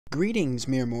Greetings,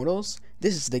 mere mortals!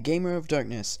 This is the Gamer of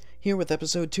Darkness, here with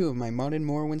episode 2 of my modded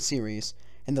Morrowind series.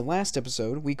 In the last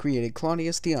episode, we created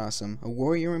Claudius the Awesome, a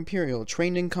warrior imperial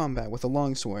trained in combat with a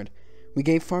longsword. We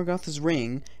gave Fargoth his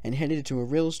ring, and headed to a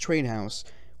Rill's trade house,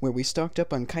 where we stocked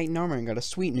up on chitin armor and got a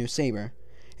sweet new saber.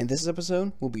 In this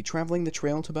episode, we'll be traveling the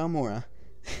trail to Balmora.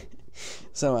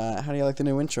 So, how do you like the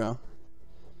new intro?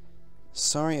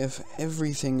 Sorry if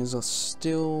everything is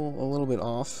still a little bit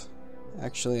off.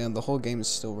 Actually, the whole game is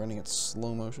still running at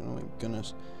slow motion. Oh my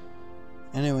goodness.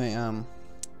 Anyway,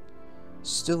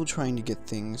 still trying to get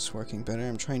things working better.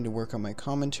 I'm trying to work on my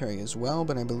commentary as well,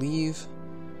 but I believe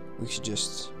we should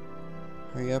just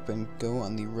hurry up and go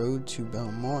on the road to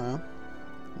Balmora,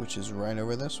 which is right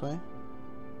over this way.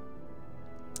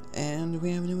 And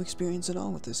we have no experience at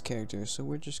all with this character, so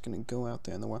we're just gonna go out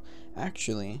there in the wild.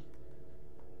 Actually,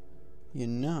 you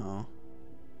know,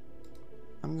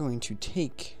 I'm going to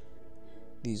take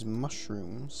these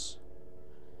mushrooms,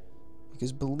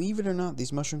 because believe it or not,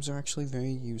 these mushrooms are actually very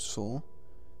useful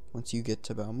once you get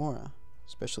to Balmora,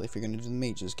 especially if you're going to do the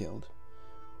Mages Guild.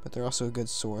 But they're also a good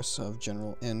source of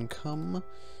general income,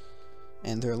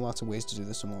 and there are lots of ways to do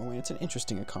this in Morrowind. It's an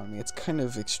interesting economy. It's kind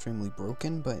of extremely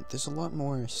broken, but there's a lot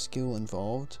more skill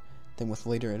involved than with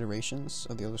later iterations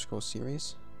of the Elder Scrolls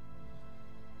series.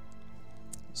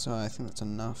 So I think that's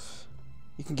enough.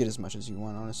 You can get as much as you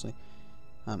want, honestly.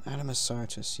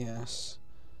 Adamasartus, yes.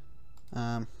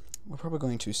 We're probably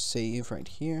going to save right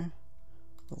here.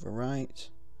 Overwrite.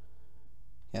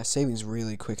 Yeah, saving's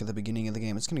really quick at the beginning of the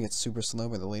game. It's going to get super slow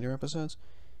by the later episodes.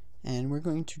 And we're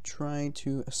going to try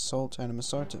to assault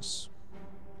Adamasartus,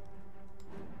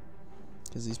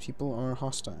 because these people are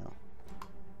hostile.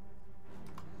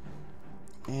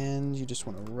 And you just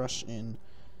want to rush in.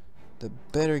 The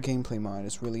better gameplay mod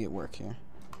is really at work here.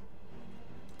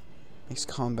 Makes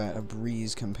combat a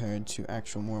breeze compared to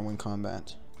actual Morrowind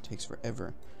combat. It takes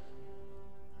forever.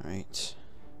 Alright.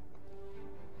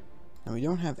 Now we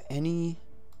don't have anything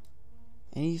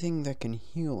that can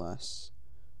heal us.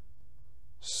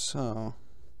 So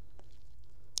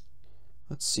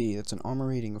let's see, that's an armor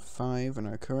rating of 5, and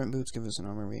our current boots give us an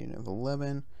armor rating of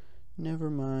 11. Never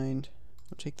mind.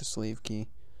 We'll take the slave key.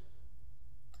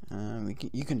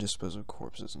 You can dispose of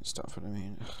corpses and stuff, but I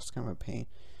mean, it's kind of a pain.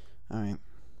 Alright.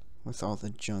 With all the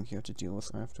junk you have to deal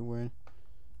with afterward.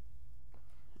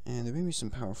 And there may be some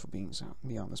powerful beings out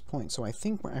beyond this point. So I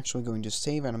think we're actually going to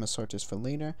save Adamasartus for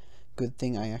later. Good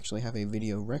thing I actually have a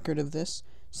video record of this,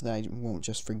 so that I won't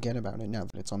just forget about it now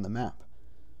that it's on the map.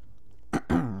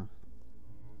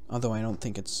 Although I don't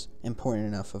think it's important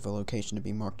enough of a location to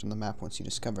be marked on the map once you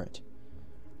discover it.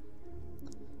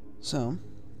 So,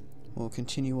 we'll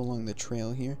continue along the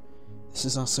trail here. This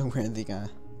is also where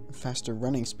the faster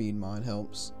running speed mod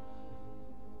helps.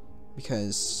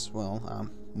 Because, well,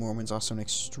 Morrowind's also an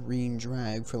extreme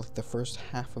drag for like the first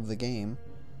half of the game.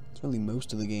 It's really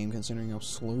most of the game, considering how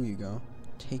slow you go.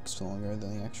 It takes longer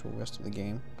than the actual rest of the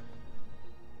game.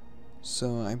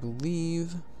 So I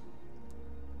believe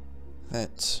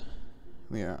that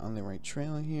we are on the right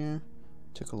trail here.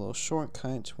 Took a little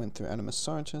shortcut, went through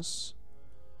Adamasartus.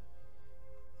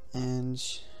 And,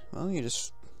 well, you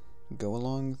just go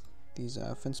along these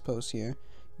fence posts here.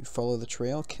 You follow the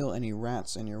trail, kill any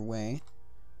rats in your way.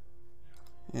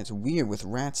 And it's weird with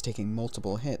rats taking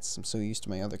multiple hits. I'm so used to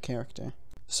my other character.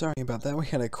 Sorry about that, we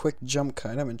had a quick jump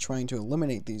cut. I've been trying to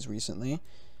eliminate these recently.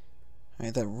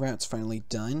 Alright, that rat's finally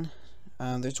done.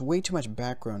 There's way too much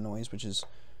background noise, which is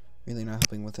really not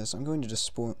helping with this. I'm going to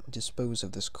dispose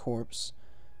of this corpse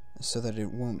so that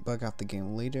it won't bug out the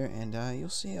game later, and you'll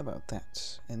see about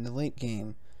that. In the late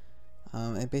game,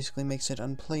 it basically makes it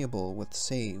unplayable with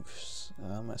saves,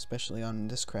 especially on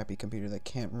this crappy computer that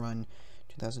can't run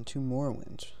 2002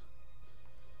 Morrowind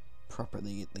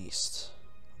properly, at least,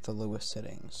 with the lowest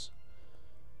settings.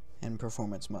 And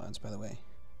performance mods, by the way.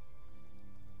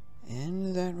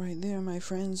 And that right there, my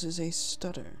friends, is a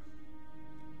stutter.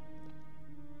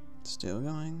 Still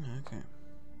going? Okay.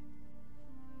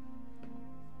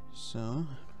 So,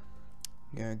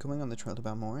 we are going on the trail to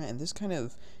Balmora, and this kind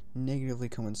of negatively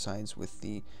coincides with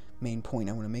the main point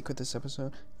I want to make with this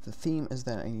episode. The theme is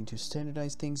that I need to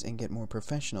standardize things and get more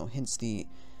professional, hence the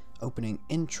opening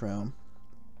intro,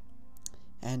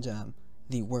 and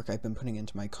the work I've been putting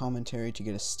into my commentary to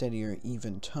get a steadier,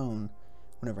 even tone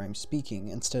whenever I'm speaking,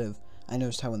 instead of, I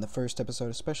noticed how in the first episode,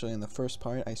 especially in the first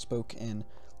part, I spoke in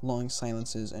long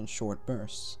silences and short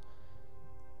bursts.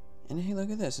 And hey, look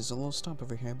at this, there's a little stop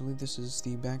over here. I believe this is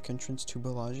the back entrance to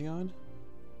Balagiad.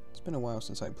 It's been a while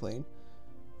since I played.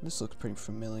 This looks pretty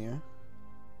familiar.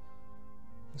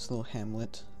 This little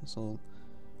hamlet, this little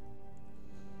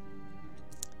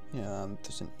Yeah,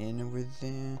 there's an inn over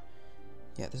there.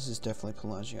 Yeah, this is definitely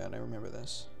Pelagiad. I remember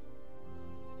this.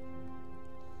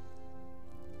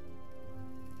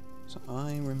 So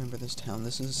I remember this town.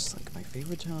 This is like my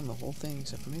favorite town in the whole thing,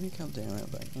 except for maybe Caldera,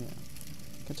 but you know,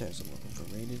 Caldera's a little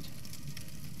overrated.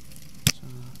 So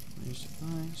there's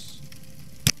supplies,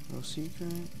 little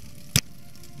secret,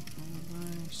 all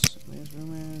advice. There's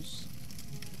rumors.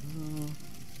 Oh,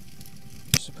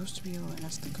 you're supposed to be able to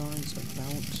ask the guards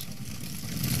about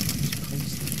this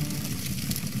place they have.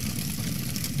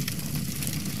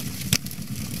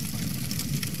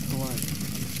 Blood.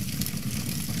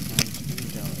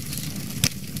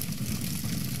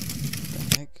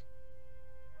 The heck?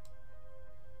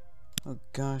 Oh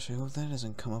gosh, I hope that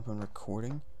doesn't come up on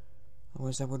recording.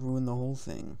 Otherwise that would ruin the whole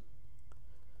thing.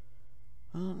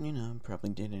 Well, you know,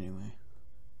 probably did anyway.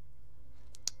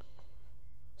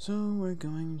 So we're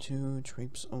going to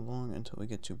traipse along until we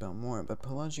get to Balmora, but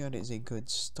Pelagiad is a good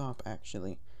stop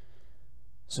actually.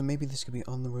 So maybe this could be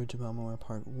On the Road to Balmora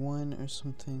Part 1 or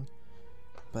something.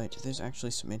 But there's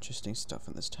actually some interesting stuff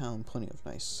in this town, plenty of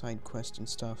nice side quests and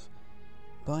stuff.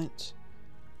 But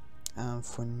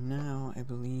for now, I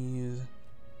believe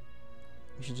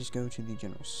we should just go to the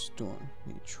general store.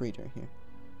 The trader here.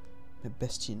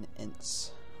 Sebastian Entz.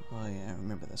 Oh yeah, I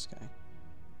remember this guy.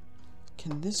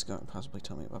 Can this guy possibly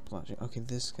tell me about Pelagiad? Okay,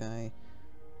 this guy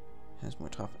has more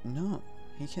top. No,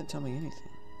 he can't tell me anything.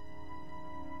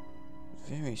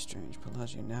 Very strange.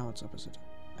 Pelagiad, now it's opposite.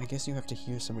 I guess you have to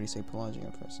hear somebody say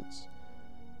Pelagiad first.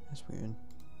 That's weird.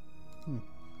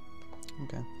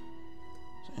 Okay.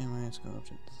 So anyway, let's go up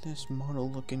to this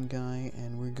model-looking guy,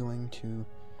 and we're going to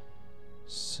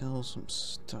sell some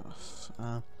stuff.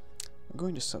 I'm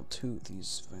going to sell 2 of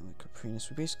these Violet Caprinas.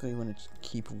 We basically want to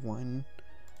keep 1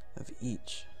 of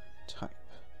each type.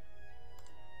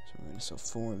 So we're going to sell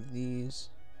 4 of these.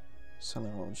 Sell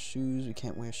our old shoes. We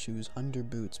can't wear shoes under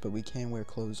boots, but we can wear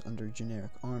clothes under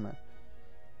generic armor.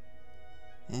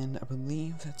 And I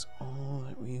believe that's all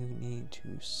that we need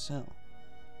to sell.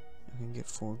 We can get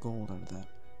 4 gold out of that.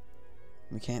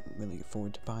 We can't really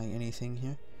afford to buy anything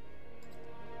here.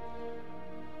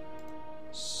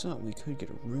 So we could get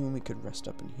a room, we could rest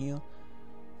up and heal.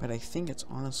 But I think it's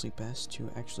honestly best to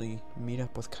actually meet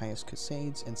up with Caius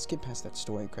Casades and skip past that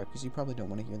story crap, because you probably don't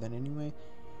want to hear that anyway.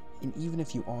 And even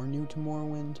if you are new to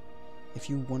Morrowind, if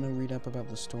you want to read up about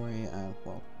the story,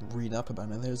 well, read up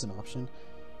about it, there's an option.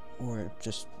 Or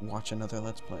just watch another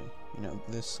Let's Play. You know,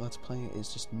 this Let's Play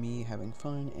is just me having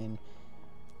fun and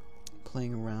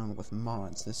playing around with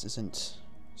mods. This isn't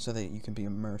so that you can be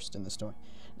immersed in the story.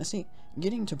 Now see,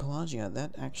 getting to Pelagiad,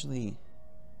 that actually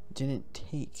didn't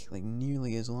take like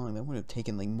nearly as long. That would have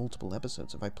taken like multiple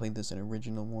episodes if I played this in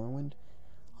original Morrowind,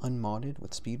 unmodded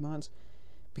with speed mods.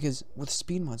 Because with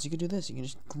speed mods, you can do this. You can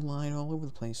just glide all over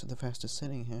the place with the fastest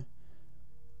setting here.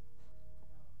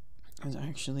 It's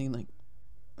actually like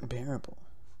bearable.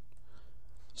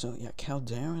 So yeah,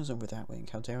 Caldera is over that way, and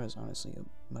Caldera is honestly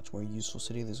a much more useful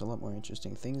city. There's a lot more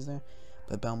interesting things there,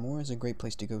 but Balmora is a great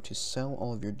place to go to sell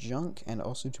all of your junk and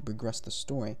also to progress the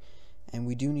story. And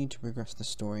we do need to progress the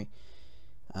story,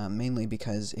 mainly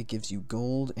because it gives you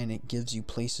gold and it gives you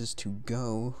places to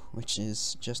go, which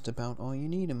is just about all you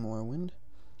need in Morrowind.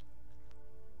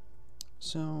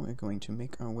 So we're going to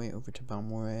make our way over to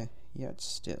Balmora yet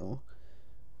still.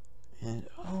 And,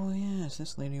 oh yes,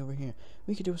 this lady over here.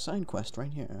 We could do a side quest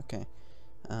right here, okay.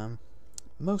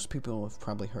 Most people have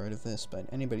probably heard of this, but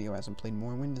anybody who hasn't played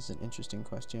Morrowind, this is an interesting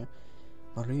quest here.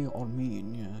 Marie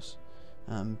Ormean, yes.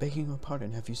 Begging your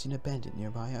pardon, have you seen a bandit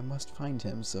nearby? I must find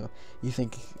him. So you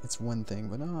think it's one thing,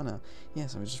 but no.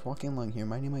 Yes, I was just walking along here,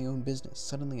 minding my own business.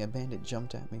 Suddenly a bandit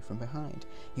jumped at me from behind.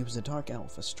 He was a dark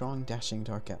elf, a strong, dashing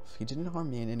dark elf. He didn't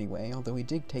harm me in any way, although he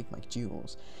did take my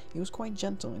jewels. He was quite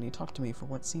gentle, and he talked to me for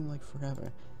what seemed like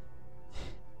forever.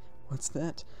 What's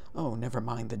that? Oh, never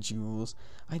mind the jewels.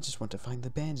 I just want to find the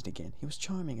bandit again. He was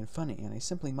charming and funny, and I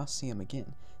simply must see him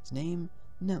again. His name?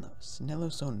 Nellos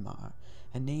Onmar,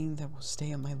 a name that will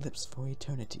stay on my lips for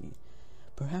eternity.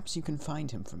 Perhaps you can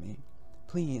find him for me.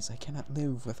 Please, I cannot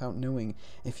live without knowing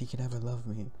if he can ever love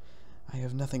me. I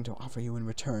have nothing to offer you in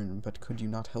return, but could you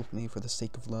not help me for the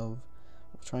sake of love?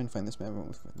 I'll try and find this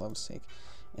man for love's sake.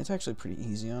 It's actually pretty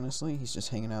easy, honestly. He's just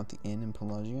hanging out at the inn in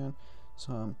Pelagiad.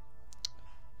 So,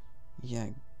 yeah.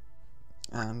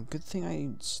 Good thing I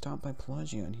stopped by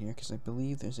Pelagiad here, because I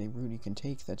believe there's a route you can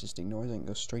take that just ignores it and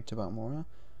goes straight to Balmora.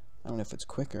 I don't know if it's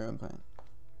quicker, but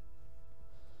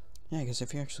yeah, because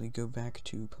if you actually go back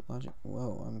to Pelagiad,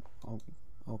 whoa, I'm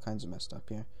all kinds of messed up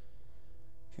here.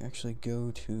 If you actually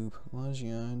go to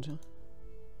Pelagiad,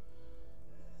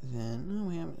 then no,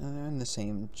 they're in the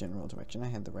same general direction. I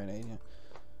had the right idea.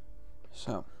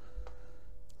 So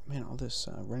Man, all this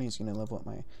running is going to level up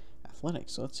my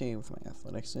athletics. So let's see what my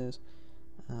athletics is.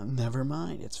 Never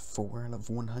mind, it's 4 out of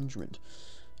 100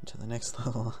 to the next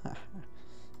level.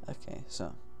 Okay,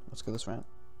 so let's go this round.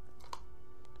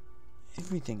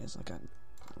 Everything is like a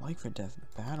life or death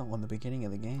battle in the beginning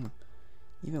of the game,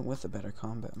 even with a better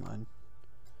combat mod.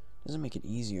 Doesn't make it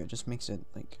easier, it just makes it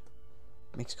like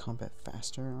makes combat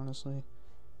faster, honestly.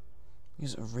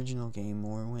 Because original game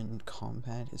Morrowind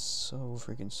combat is so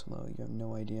freaking slow, you have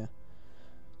no idea.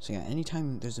 So yeah,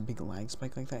 anytime there's a big lag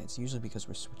spike like that, it's usually because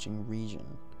we're switching region.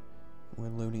 We're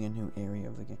loading a new area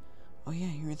of the game. Oh yeah,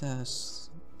 here the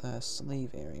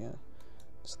slave area.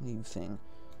 Slave thing.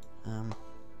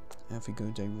 If we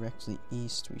go directly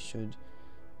east, we should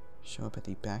show up at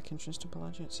the back entrance to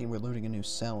Balmora. See, we're loading a new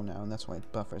cell now, and that's why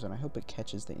it buffers, and I hope it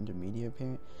catches the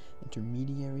intermediary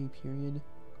period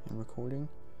in recording.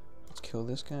 Let's kill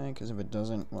this guy, because if it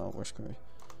doesn't, well, we're screwed.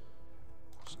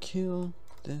 Just kill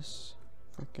this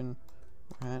freaking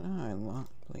rat. Oh,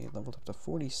 I leveled up to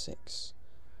 46.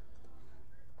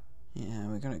 Yeah,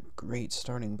 we got a great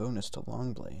starting bonus to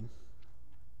Longblade.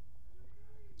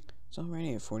 It's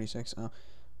already at 46. Oh,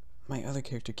 my other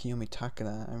character, Kiyomi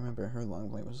Takada, I remember her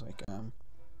Longblade was like, it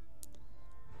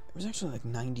was actually like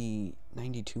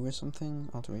 92 or something.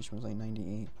 Alteration was like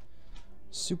 98.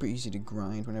 Super easy to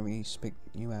grind whenever you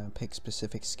pick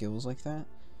specific skills like that.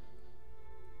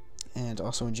 And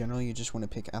also in general, you just want to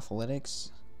pick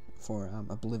athletics for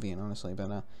Oblivion, honestly,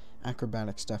 but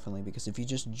acrobatics definitely, because if you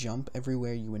just jump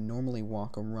everywhere you would normally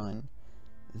walk or run,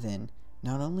 then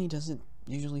not only does it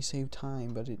usually save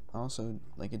time, but it also,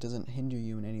 like, it doesn't hinder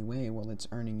you in any way while it's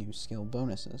earning you skill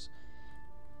bonuses.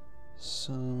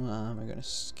 So we're gonna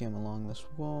skim along this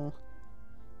wall,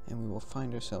 and we will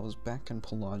find ourselves back in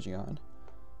Pelagion,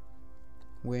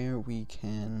 where we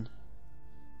can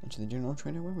enter the general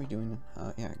trader. What are we doing?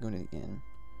 Yeah, go to the inn.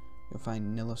 You'll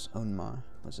find Nilos Onmar,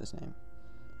 what's his name,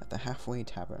 at the Halfway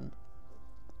Tavern.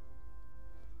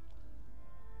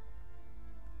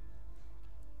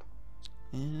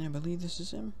 And I believe this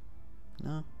is him.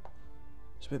 No?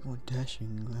 It's a bit more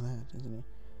dashing than that, isn't he?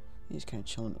 He's kind of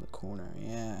chilling in the corner.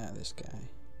 Yeah, this guy.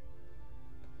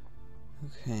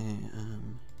 Okay,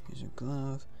 here's your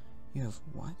glove. You have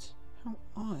what? How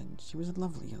odd. She was a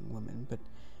lovely young woman, but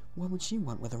what would she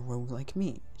want with a rogue like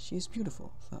me? She is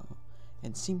beautiful, though,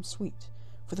 and seems sweet.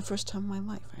 For the first time in my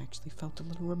life, I actually felt a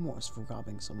little remorse for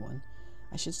robbing someone.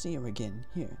 I should see her again.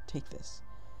 Here, take this.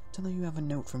 Tell her you have a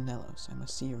note from Nelos. I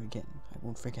must see her again. I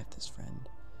won't forget this, friend.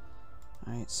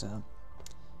 Alright, so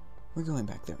we're going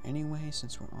back there anyway,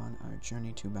 since we're on our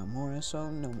journey to Balmora, so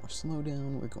no more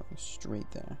slowdown. We're going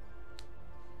straight there.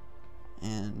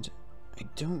 And I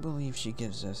don't believe she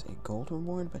gives us a gold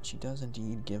reward, but she does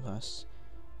indeed give us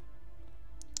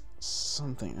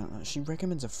something. I don't know. She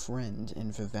recommends a friend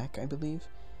in Vivek, I believe,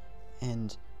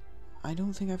 and I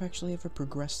don't think I've actually ever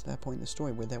progressed to that point in the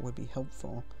story where that would be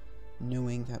helpful,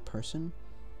 knowing that person.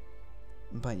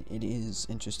 But it is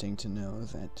interesting to know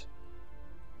that,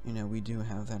 you know, we do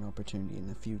have that opportunity in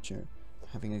the future,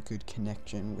 having a good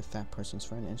connection with that person's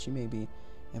friend, and she may be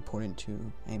important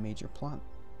to a major plot.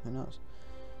 Who knows?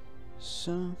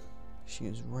 So she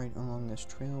is right along this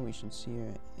trail. We should see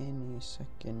her any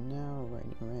second now,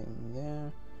 right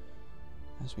there,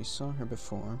 as we saw her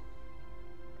before.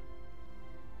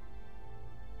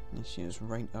 And she is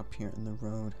right up here in the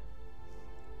road.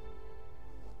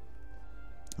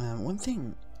 One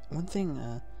thing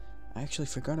I actually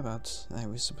forgot about, I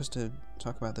was supposed to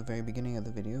talk about at the very beginning of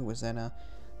the video, was that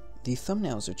the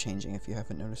thumbnails are changing, if you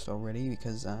haven't noticed already,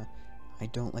 because I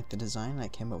don't like the design. I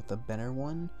came up with a better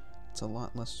one. It's a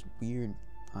lot less weird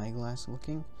eyeglass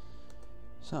looking.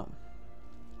 So,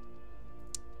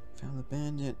 found the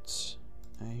bandit.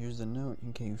 Here's the note.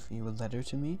 He gave you a letter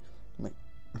to me. Wait,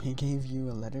 he gave you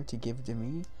a letter to give to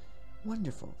me?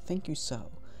 Wonderful. Thank you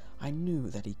so. I knew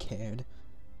that he cared.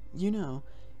 You know,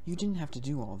 you didn't have to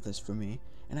do all of this for me,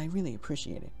 and I really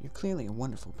appreciate it. You're clearly a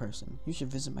wonderful person. You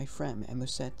should visit my friend,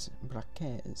 Musette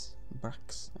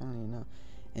Brax, I don't even know,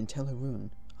 in Telerune.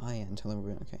 Oh yeah, in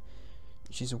Telerune, okay.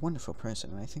 She's a wonderful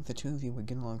person, and I think the two of you would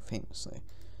get along famously.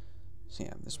 So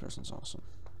yeah, this person's awesome.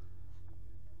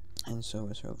 And so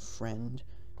is her friend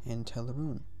in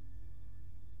Telerune.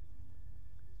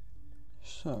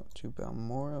 So, to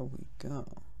Balmora we go.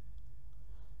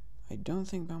 I don't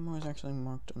think Balmora is actually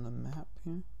marked on the map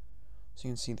here. So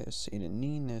you can see there's Seyda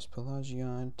Neen, there's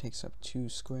Pelagion, takes up 2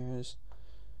 squares.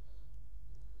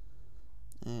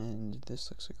 And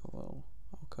this looks like a little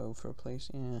alcove for a place.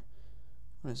 Yeah.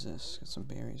 What is this? Got some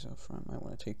berries out front. Might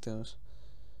want to take those.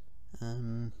 I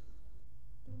don't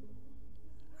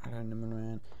know,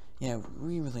 man. Yeah,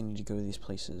 we really need to go to these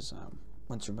places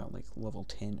once we're about like level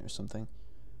 10 or something.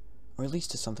 Or at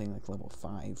least to something like level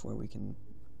 5 where we can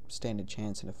stand a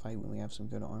chance in a fight when we have some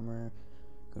good armor,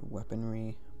 good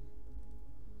weaponry.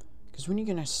 Because when you're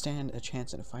going to stand a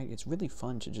chance in a fight, it's really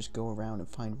fun to just go around and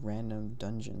find random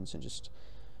dungeons and just,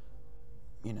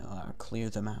 you know, clear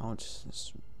them out.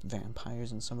 There's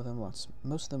vampires in some of them.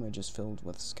 Most of them are just filled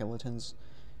with skeletons.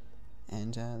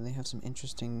 And they have some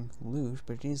interesting loot,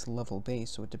 but it is level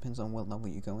based, so it depends on what level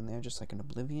you go in there, just like in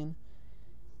Oblivion.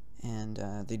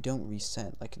 And they don't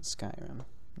reset like in Skyrim.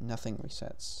 Nothing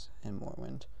resets in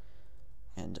Morrowind.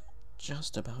 And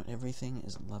just about everything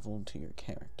is leveled to your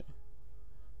character.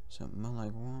 So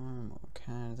Molag Worm or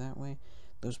Cad that way.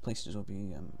 Those places will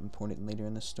be important later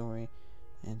in the story.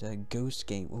 And Ghost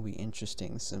Gate will be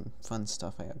interesting. Some fun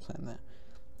stuff I have planned there.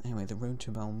 Anyway, the road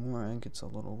to Balmora gets a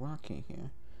little rocky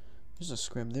here. There's a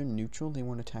Scrib. They're neutral. They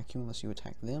won't attack you unless you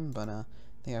attack them. But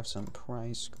they have some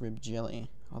prize Scrib jelly.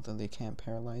 Although they can't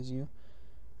paralyze you.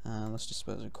 Let's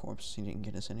dispose of corpse. He didn't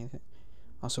get us anything.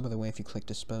 Also, by the way, if you click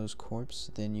dispose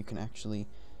corpse, then you can actually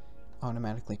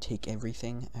automatically take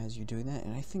everything as you do that.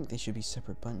 And I think they should be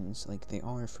separate buttons, like they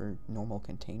are for normal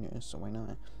containers, so why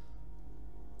not?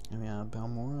 I mean,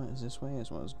 Balmora is this way, as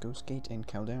well as Ghost Gate and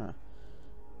Caldera.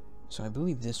 So I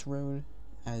believe this road,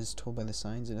 as told by the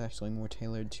signs, is actually more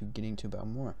tailored to getting to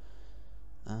Balmora.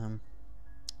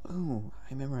 Oh,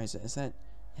 I memorized it. Is that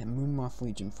Moonmoth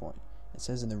Legion Fort? It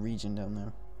says in the region down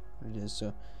there what it is.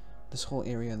 So this whole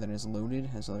area that is loaded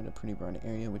has loaded a pretty broad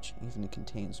area, which even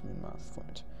contains Moonmoth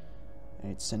Fort.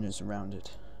 And it centers around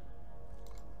it.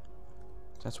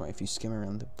 That's why if you skim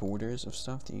around the borders of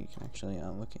stuff, you can actually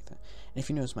look at that. And if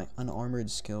you notice, my unarmored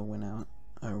skill went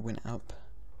up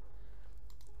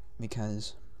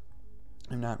because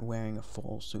I'm not wearing a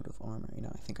full suit of armor. You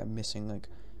know, I think I'm missing like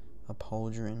a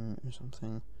pauldron or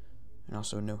something, and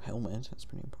also no helmet. That's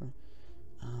pretty important.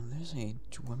 There's a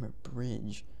Dwemer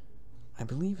Bridge. I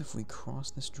believe if we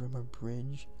cross this Dwemer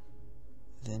Bridge,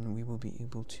 then we will be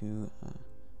able to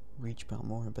reach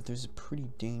Balmora, but there's a pretty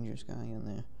dangerous guy in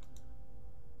there.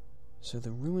 So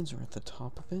the ruins are at the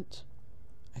top of it.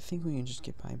 I think we can just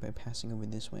get by passing over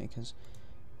this way, because,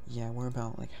 yeah, we're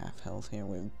about like half health here.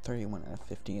 We're 31 out of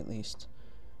 50 at least,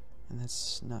 and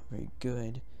that's not very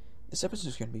good. This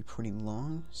episode's going to be pretty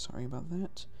long. Sorry about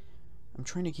that. I'm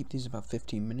trying to keep these about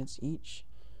 15 minutes each,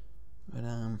 but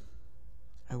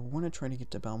I want to try to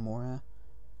get to Balmora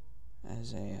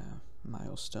as a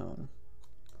milestone.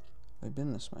 I've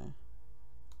been this way.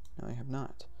 No, I have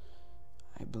not.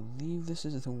 I believe this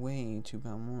is the way to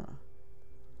Balmora.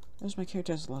 Notice my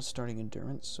character has a lot of starting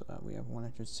endurance, so we have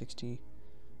 160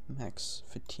 max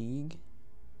fatigue,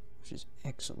 which is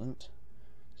excellent.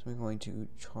 So we're going to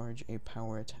charge a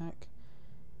power attack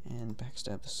and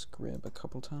backstab the Scrib a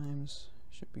couple times.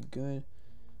 Should be good.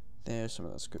 There's some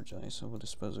of that Scrib jelly, so we'll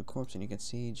dispose of corpse, and you can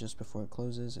see just before it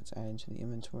closes, it's added to the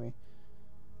inventory.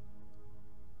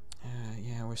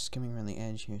 Yeah, we're skimming around the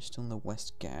edge here, still in the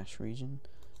West Gash region.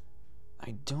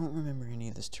 I don't remember any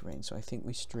of this terrain, so I think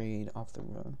we strayed off the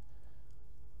road.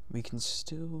 We can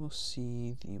still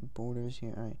see the borders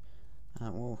here. Alright.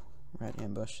 Whoa, rat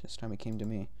ambush. This time it came to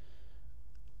me.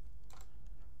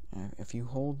 If you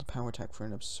hold the power attack for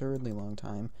an absurdly long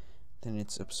time, then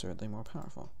it's absurdly more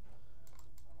powerful.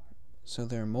 So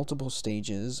there are multiple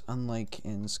stages, unlike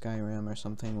in Skyrim or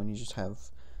something, when you just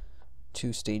have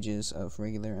 2 stages of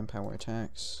regular and power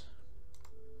attacks.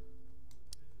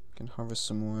 Can harvest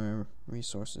some more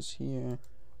resources here.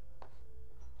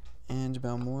 And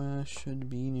Balmora should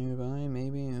be nearby,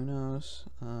 maybe, who knows.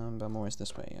 Balmora's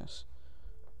this way, yes.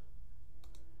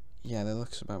 Yeah, that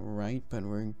looks about right, but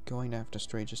we're going to have to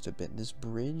stray just a bit. This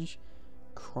bridge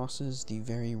crosses the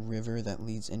very river that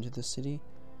leads into the city.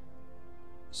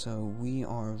 So we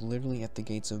are literally at the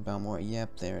gates of Balmora.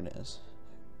 Yep, there it is.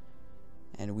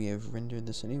 And we have rendered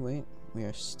the city. Wait, we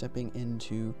are stepping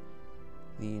into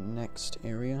the next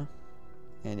area,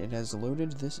 and it has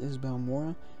loaded. This is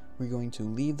Balmora. We're going to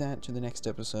leave that to the next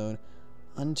episode.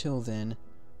 Until then,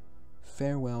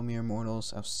 farewell, mere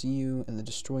mortals. I'll see you in the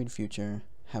destroyed future.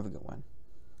 Have a good one.